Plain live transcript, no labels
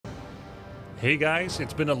Hey guys,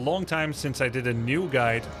 it's been a long time since I did a new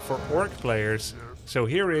guide for orc players. So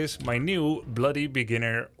here is my new Bloody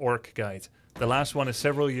Beginner orc guide. The last one is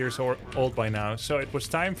several years old by now, so it was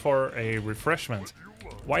time for a refreshment.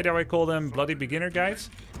 Why do I call them Bloody Beginner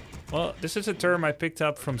guides? Well, this is a term I picked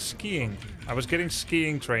up from skiing. I was getting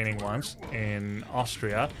skiing training once in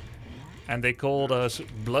Austria, and they called us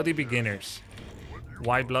Bloody Beginners.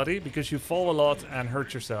 Why bloody? Because you fall a lot and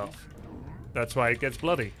hurt yourself. That's why it gets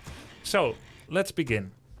bloody. So, let's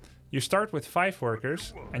begin. You start with 5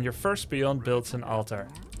 workers, and your first peon builds an altar.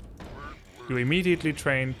 You immediately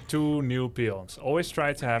train 2 new peons. Always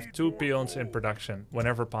try to have 2 peons in production,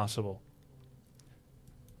 whenever possible.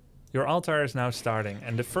 Your altar is now starting,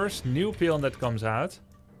 and the first new peon that comes out,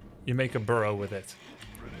 you make a burrow with it.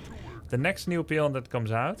 The next new peon that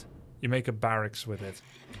comes out, you make a barracks with it.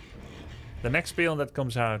 The next peon that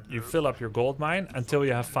comes out, you fill up your gold mine until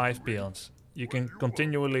you have 5 peons. You can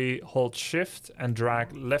continually hold shift and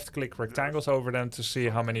drag left click rectangles over them to see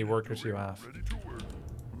how many workers you have.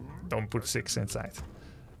 Don't put 6 inside.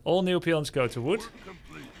 All new peons go to wood.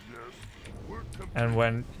 And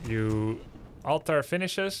when your altar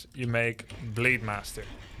finishes, you make Blade Master.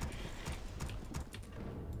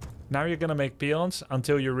 Now you're gonna make peons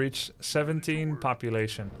until you reach 17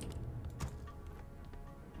 population.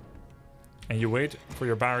 And you wait for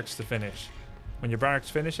your barracks to finish. When your barracks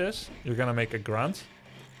finishes, you're gonna make a grunt.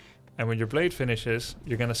 And when your blade finishes,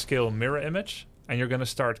 you're gonna scale mirror image. And you're gonna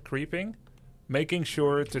start creeping, making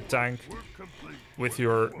sure to tank with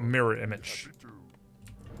your mirror image.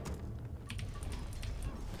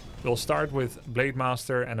 We'll start with Blade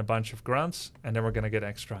Master and a bunch of grunts, and then we're gonna get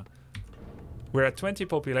extra. We're at 20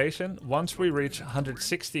 population. Once we reach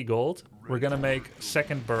 160 gold, we're gonna make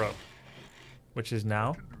second burrow, which is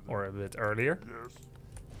now, or a bit earlier.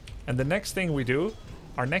 And the next thing we do,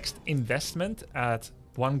 our next investment at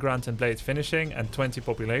 1 grunt and blade finishing and 20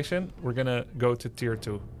 population, we're gonna go to tier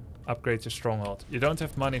 2, upgrade to stronghold. You don't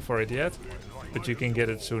have money for it yet, but you can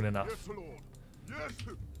get it soon enough.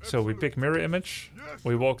 So we pick mirror image,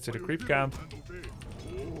 we walk to the creep camp,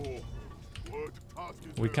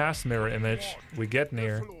 we cast mirror image, we get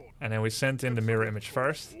near, and then we send in the mirror image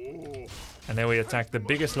first, and then we attack the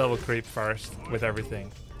biggest level creep first with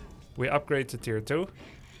everything. We upgrade to tier 2.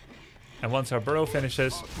 And once our burrow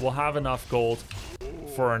finishes, we'll have enough gold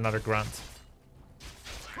for another grunt.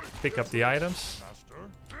 Pick up the items.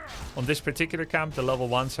 On this particular camp, the level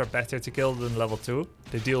 1s are better to kill than level 2.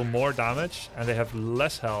 They deal more damage and they have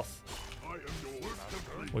less health.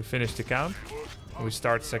 We finish the camp and we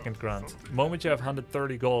start second grunt. The moment you have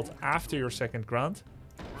 130 gold after your second grunt,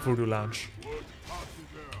 Voodoo Lounge.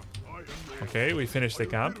 Okay, we finish the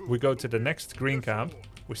camp. We go to the next green camp.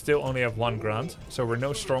 We still only have 1 grunt, so we're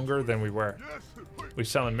no stronger than we were. We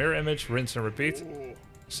summon mirror image, rinse and repeat,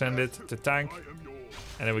 send it to tank,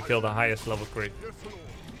 and then we kill the highest level creep.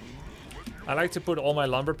 I like to put all my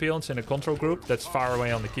lumber peons in a control group that's far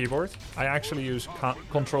away on the keyboard. I actually use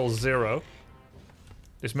control 0.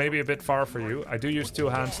 This may be a bit far for you. I do use 2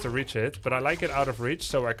 hands to reach it, but I like it out of reach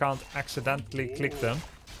so I can't accidentally click them.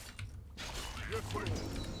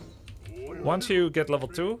 Once you get level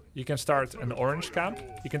 2, you can start an orange camp.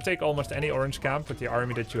 You can take almost any orange camp with the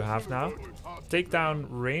army that you have now. Take down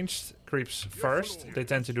ranged creeps first. They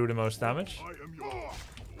tend to do the most damage.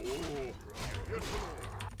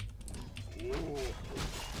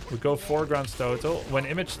 We go 4 grunts total. When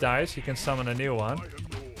image dies, you can summon a new one.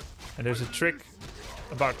 And there's a trick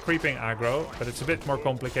about creeping aggro, but it's a bit more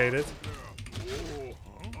complicated.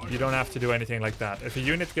 You don't have to do anything like that. If a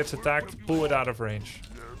unit gets attacked, pull it out of range.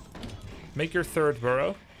 Make your 3rd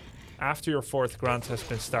burrow after your 4th grunt has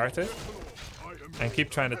been started. And keep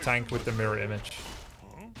trying to tank with the mirror image.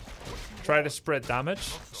 Try to spread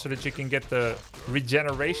damage so that you can get the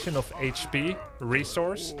regeneration of HP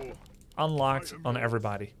resource unlocked on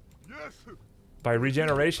everybody. By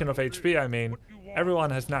regeneration of HP, I mean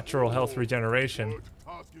everyone has natural health regeneration.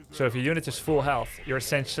 So if your unit is full health, you're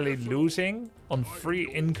essentially losing on free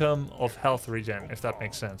income of health regen, if that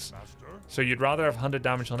makes sense. So you'd rather have 100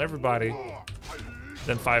 damage on everybody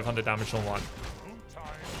than 500 damage on one.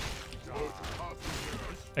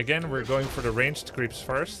 Again, we're going for the ranged creeps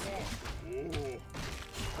first.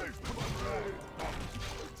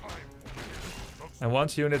 And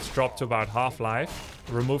once units drop to about half life,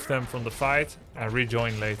 remove them from the fight and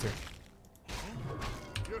rejoin later.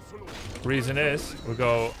 Reason is, we'll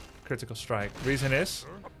go critical strike. Reason is,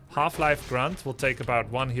 half-life grunt will take about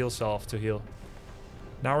 1 heal salve to heal.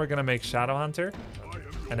 Now we're gonna make Shadow Hunter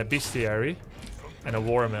and a Bestiary and a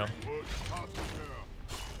War Mill.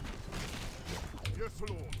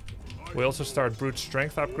 We also start Brute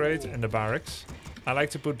Strength upgrade in the barracks. I like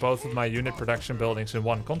to put both of my unit production buildings in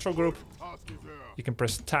one control group. You can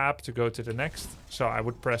press tab to go to the next. So I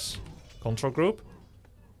would press control group.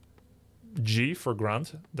 G for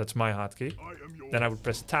grunt. That's my hotkey. Then I would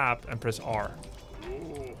press tab and press R.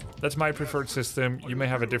 That's my preferred system. You may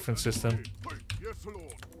have a different system.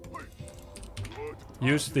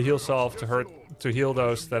 Use the heal salve to heal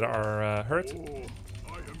those that are hurt.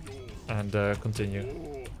 And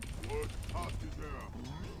continue.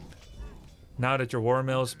 Now that your war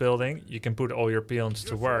mill is building, you can put all your peons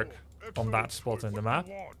to work on that spot in the map.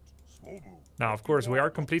 Now, of course, we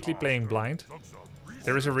are completely playing blind.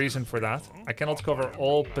 There is a reason for that. I cannot cover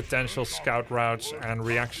all potential scout routes and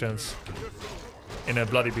reactions in a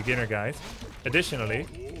bloody beginner guide. Additionally,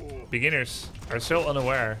 beginners are so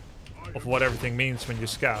unaware of what everything means when you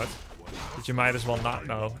scout that you might as well not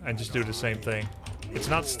know and just do the same thing. It's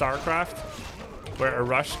not StarCraft, where a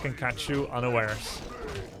rush can catch you unawares.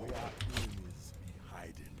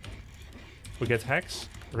 We get Hex,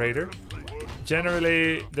 Raider.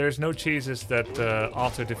 Generally, there's no cheeses that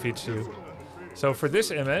auto-defeats you. So for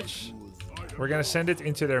this image, we're gonna send it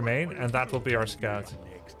into their main, and that will be our scout.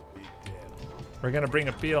 We're gonna bring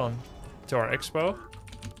a peon to our expo.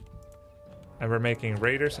 And we're making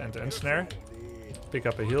Raiders and Ensnare. Pick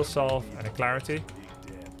up a heal salve and a clarity.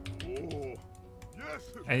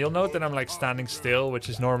 And you'll note that I'm like standing still, which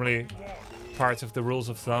is normally part of the rules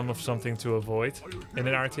of thumb of something to avoid in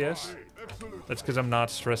an RTS. That's because I'm not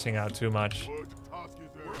stressing out too much.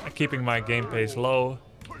 I'm keeping my game pace low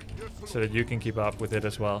so that you can keep up with it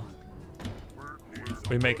as well.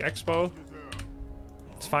 We make expo.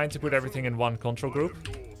 It's fine to put everything in one control group.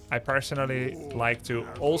 I personally like to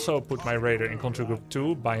also put my Raider in control group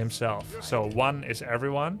 2 by himself. So 1 is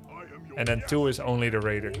everyone, and then 2 is only the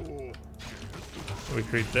Raider. We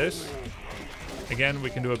create this. Again, we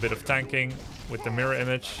can do a bit of tanking with the mirror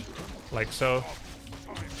image, like so.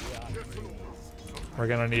 We're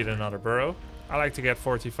gonna need another burrow. I like to get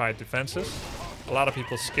fortified defenses. A lot of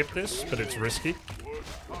people skip this, but it's risky.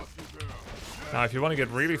 Now, if you want to get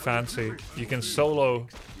really fancy, you can solo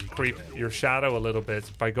creep your shadow a little bit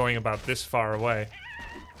by going about this far away.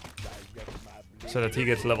 So that he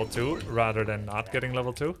gets level 2 rather than not getting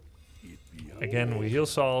level 2. Again, we heal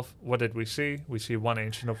solve. What did we see? We see 1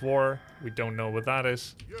 Ancient of War. We don't know what that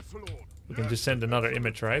is. We can just send another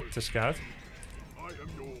image, right, to scout.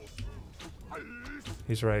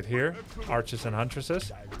 He's right here. Archers and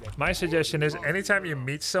Huntresses. My suggestion is anytime you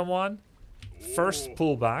meet someone, first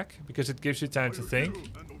pull back, because it gives you time to think.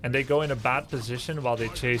 And they go in a bad position while they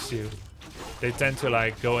chase you. They tend to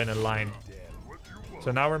like go in a line.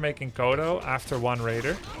 So now we're making Kodo after 1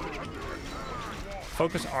 Raider.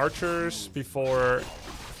 Focus archers before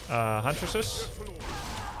Huntresses.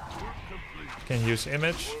 Can use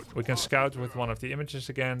image. We can scout with one of the images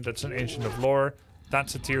again. That's an Ancient of Lore.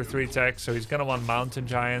 That's a tier 3 tech, so he's gonna want mountain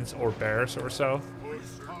giants or bears or so.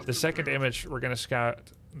 The second image, we're gonna scout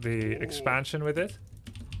the expansion with it.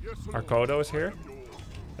 Our Kodo is here.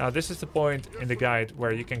 Now this is the point in the guide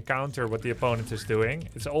where you can counter what the opponent is doing.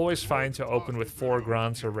 It's always fine to open with 4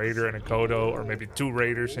 grunts, a Raider and a Kodo, or maybe 2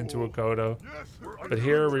 Raiders into a Kodo. But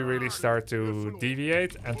here we really start to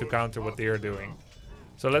deviate and to counter what they are doing.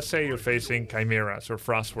 So let's say you're facing Chimeras or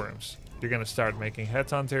Frostworms. You're gonna start making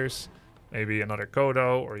Headhunters, maybe another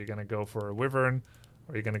Kodo, or you're gonna go for a Wyvern,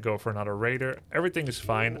 or you're gonna go for another Raider. Everything is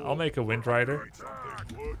fine. I'll make a Wind Rider.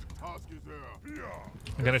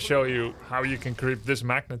 I'm gonna show you how you can creep this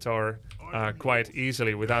Magnetar quite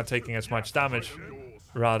easily without taking as much damage,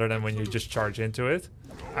 rather than when you just charge into it.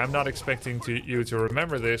 I'm not expecting you to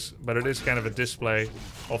remember this, but it is kind of a display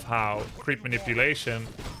of how creep manipulation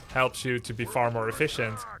helps you to be far more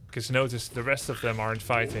efficient, because notice the rest of them aren't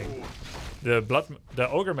fighting. The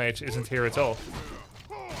Ogre Mage isn't here at all.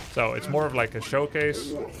 So it's more of like a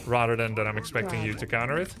showcase, rather than that I'm expecting you to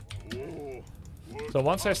counter it. So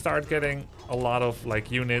once I start getting a lot of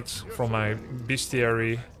like units from my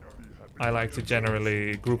bestiary, I like to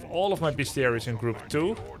generally group all of my bestiaries in group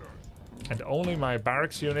 2. And only my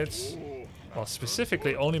barracks units, well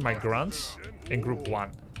specifically only my grunts, in group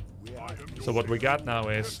 1. So what we got now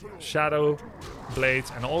is Shadow,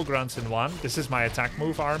 Blades and all grunts in 1. This is my attack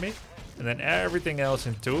move army. And then everything else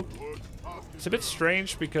in 2. It's a bit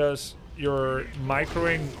strange because you're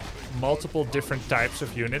microing multiple different types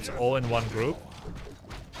of units all in one group.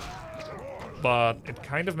 But it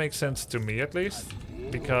kind of makes sense to me at least,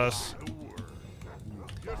 because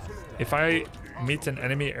if I meet an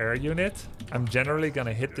enemy air unit, I'm generally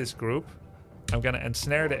gonna hit this group. I'm gonna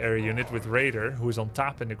ensnare the air unit with Raider, who is on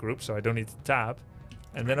tap in the group, so I don't need to tap.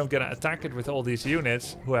 And then I'm gonna attack it with all these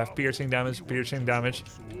units who have piercing damage,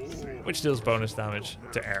 which deals bonus damage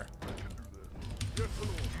to air.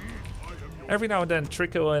 Every now and then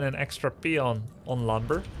trickle in an extra peon on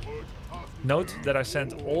lumber. Note that I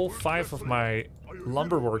sent all 5 of my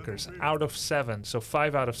lumber workers out of 7, so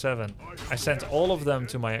 5 out of 7. I sent all of them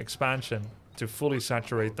to my expansion to fully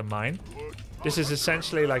saturate the mine. This is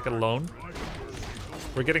essentially like a loan.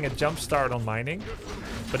 We're getting a jump start on mining,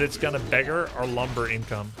 but it's gonna beggar our lumber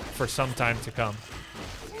income for some time to come.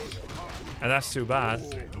 And that's too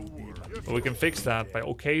bad. But we can fix that by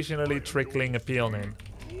occasionally trickling a peon in.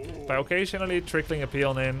 By occasionally trickling a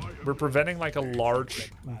peon in, we're preventing like a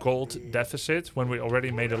large gold deficit when we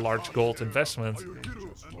already made a large gold investment.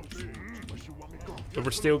 But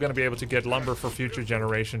we're still going to be able to get lumber for future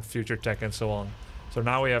generation, future tech and so on. So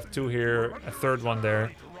now we have 2 here, a 3rd one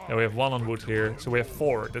there, and we have 1 on wood here. So we have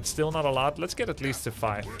 4. That's still not a lot. Let's get at least to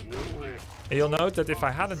 5. And you'll note that if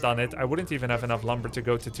I hadn't done it, I wouldn't even have enough lumber to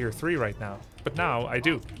go to tier 3 right now. But now I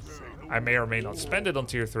do. I may or may not spend it on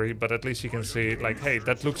tier 3, but at least you can see, like, hey,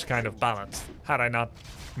 that looks kind of balanced. Had I not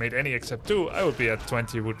made any except 2, I would be at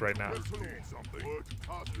 20 wood right now.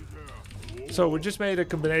 So we just made a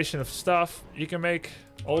combination of stuff. You can make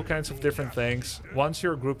all kinds of different things. Once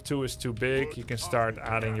your group 2 is too big, you can start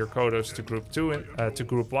adding your Kodos to group 2 to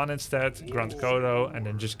group 1 instead. Grunt Kodo, and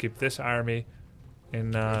then just keep this army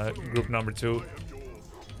in group number 2.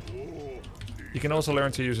 You can also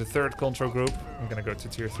learn to use a 3rd control group. I'm gonna go to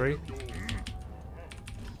tier 3.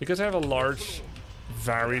 Because I have a large,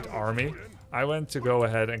 varied army, I went to go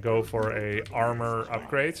ahead and go for a armor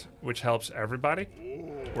upgrade, which helps everybody.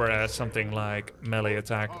 Whereas something like melee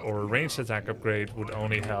attack or ranged attack upgrade would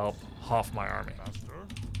only help half my army.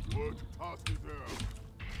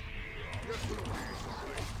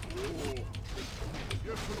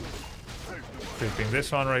 Creeping this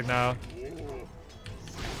one right now.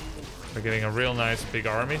 We're getting a real nice big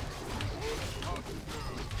army.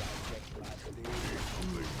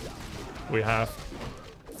 We have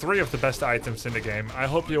 3 of the best items in the game. I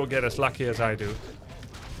hope you'll get as lucky as I do.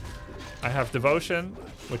 I have Devotion,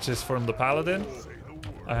 which is from the Paladin.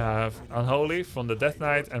 I have Unholy from the Death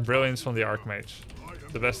Knight and Brilliance from the Archmage.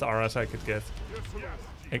 The best auras I could get.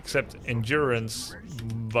 Except Endurance,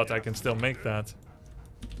 but I can still make that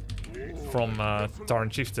from Tarn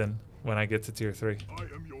Chieftain when I get to tier 3.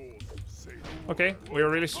 Okay, we are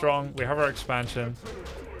really strong. We have our expansion.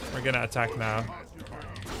 We're gonna attack now.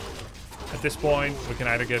 At this point, we can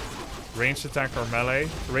either get ranged attack or melee.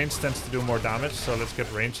 Range tends to do more damage, so let's get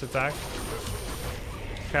ranged attack.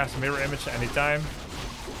 Cast mirror image anytime.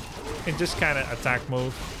 And just kind of attack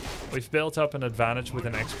move. We've built up an advantage with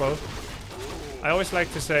an expo. I always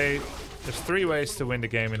like to say there's 3 ways to win the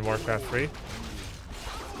game in Warcraft 3.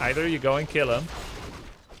 Either you go and kill him.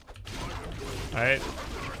 Alright.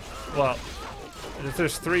 Well,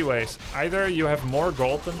 there's 3 ways. Either you have more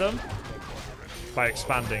gold than them by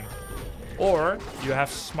expanding. Or you have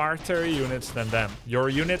smarter units than them. Your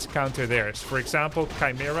units counter theirs. For example,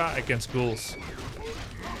 Chimera against ghouls.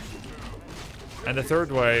 And the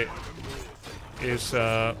 3rd way is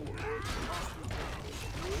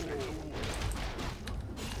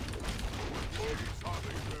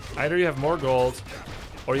either you have more gold,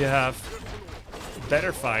 or you have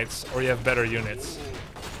better fights, or you have better units.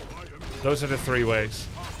 Those are the 3 ways.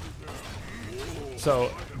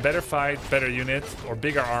 So, better fight, better unit, or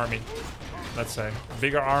bigger army. Let's say.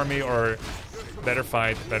 Bigger army or better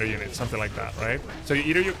fight, better unit. Something like that, right? So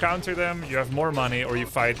either you counter them, you have more money, or you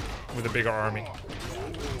fight with a bigger army.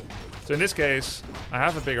 So in this case, I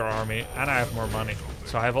have a bigger army and I have more money.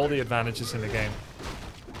 So I have all the advantages in the game.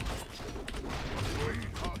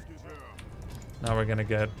 Now we're gonna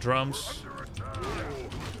get drums.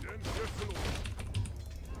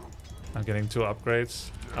 I'm getting 2 upgrades.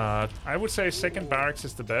 I would say 2nd barracks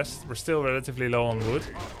is the best. We're still relatively low on wood.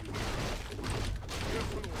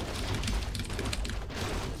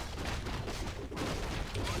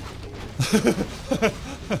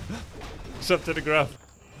 Sub to the grub.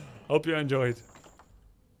 Hope you enjoyed.